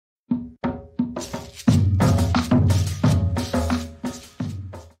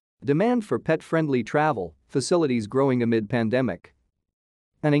Demand for pet-friendly travel facilities growing amid pandemic.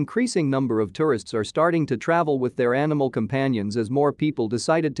 An increasing number of tourists are starting to travel with their animal companions as more people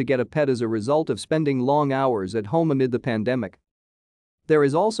decided to get a pet as a result of spending long hours at home amid the pandemic. There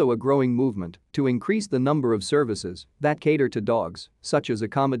is also a growing movement to increase the number of services that cater to dogs, such as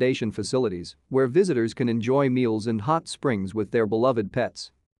accommodation facilities, where visitors can enjoy meals and hot springs with their beloved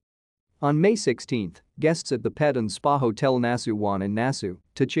pets. On May 16, guests at the Pet and Spa Hotel Nasu in Nasu,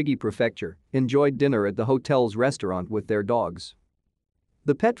 Tochigi Prefecture, enjoyed dinner at the hotel's restaurant with their dogs.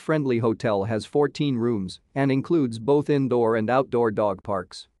 The pet-friendly hotel has 14 rooms and includes both indoor and outdoor dog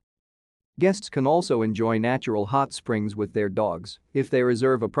parks. Guests can also enjoy natural hot springs with their dogs if they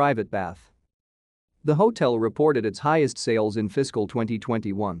reserve a private bath. The hotel reported its highest sales in fiscal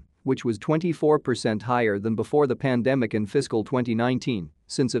 2021, which was 24% higher than before the pandemic in fiscal 2019,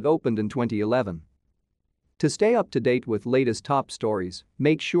 since it opened in 2011. To stay up to date with latest top stories,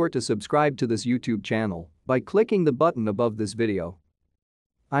 make sure to subscribe to this YouTube channel by clicking the button above this video.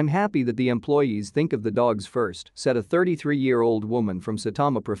 "I'm happy that the employees think of the dogs first," said a 33-year-old woman from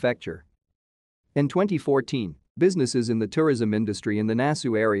Saitama Prefecture. In 2014, businesses in the tourism industry in the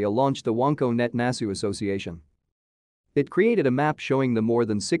Nasu area launched the Wonko Net Nasu Association. It created a map showing the more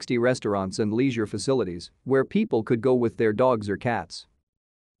than 60 restaurants and leisure facilities where people could go with their dogs or cats.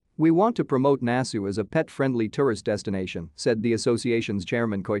 "We want to promote Nasu as a pet-friendly tourist destination," said the association's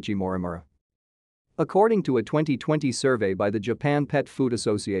chairman Koichi Morimura. According to a 2020 survey by the Japan Pet Food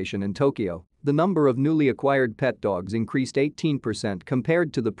Association in Tokyo, the number of newly acquired pet dogs increased 18%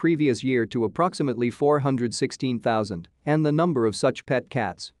 compared to the previous year to approximately 416,000, and the number of such pet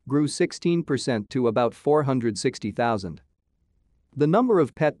cats grew 16% to about 460,000. The number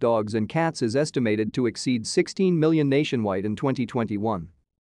of pet dogs and cats is estimated to exceed 16 million nationwide in 2021.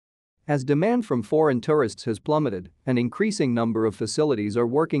 As demand from foreign tourists has plummeted, an increasing number of facilities are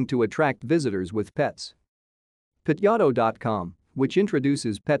working to attract visitors with pets. Petyado.com, which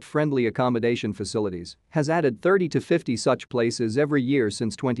introduces pet-friendly accommodation facilities, has added 30 to 50 such places every year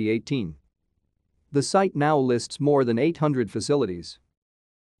since 2018. The site now lists more than 800 facilities.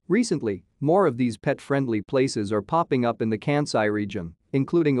 Recently, more of these pet-friendly places are popping up in the Kansai region,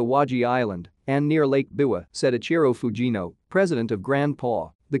 including Awaji Island and near Lake Biwa, said Ichiro Fujino, president of Grand Paw,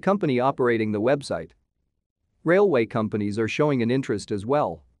 the company operating the website. Railway companies are showing an interest as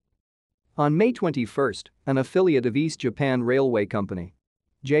well. On May 21, an affiliate of East Japan Railway Company,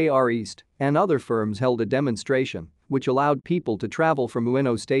 JR East, and other firms held a demonstration which allowed people to travel from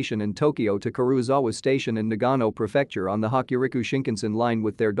Ueno Station in Tokyo to Karuizawa Station in Nagano Prefecture on the Hokuriku Shinkansen line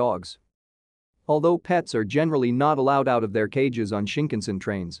with their dogs. Although pets are generally not allowed out of their cages on Shinkansen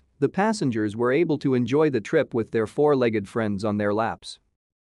trains, the passengers were able to enjoy the trip with their four-legged friends on their laps.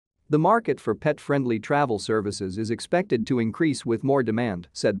 The market for pet-friendly travel services is expected to increase with more demand,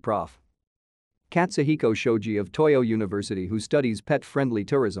 said Prof. Katsuhiko Shoji of Toyo University, who studies pet-friendly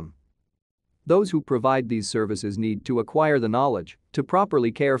tourism. Those who provide these services need to acquire the knowledge to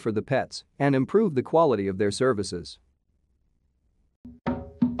properly care for the pets and improve the quality of their services.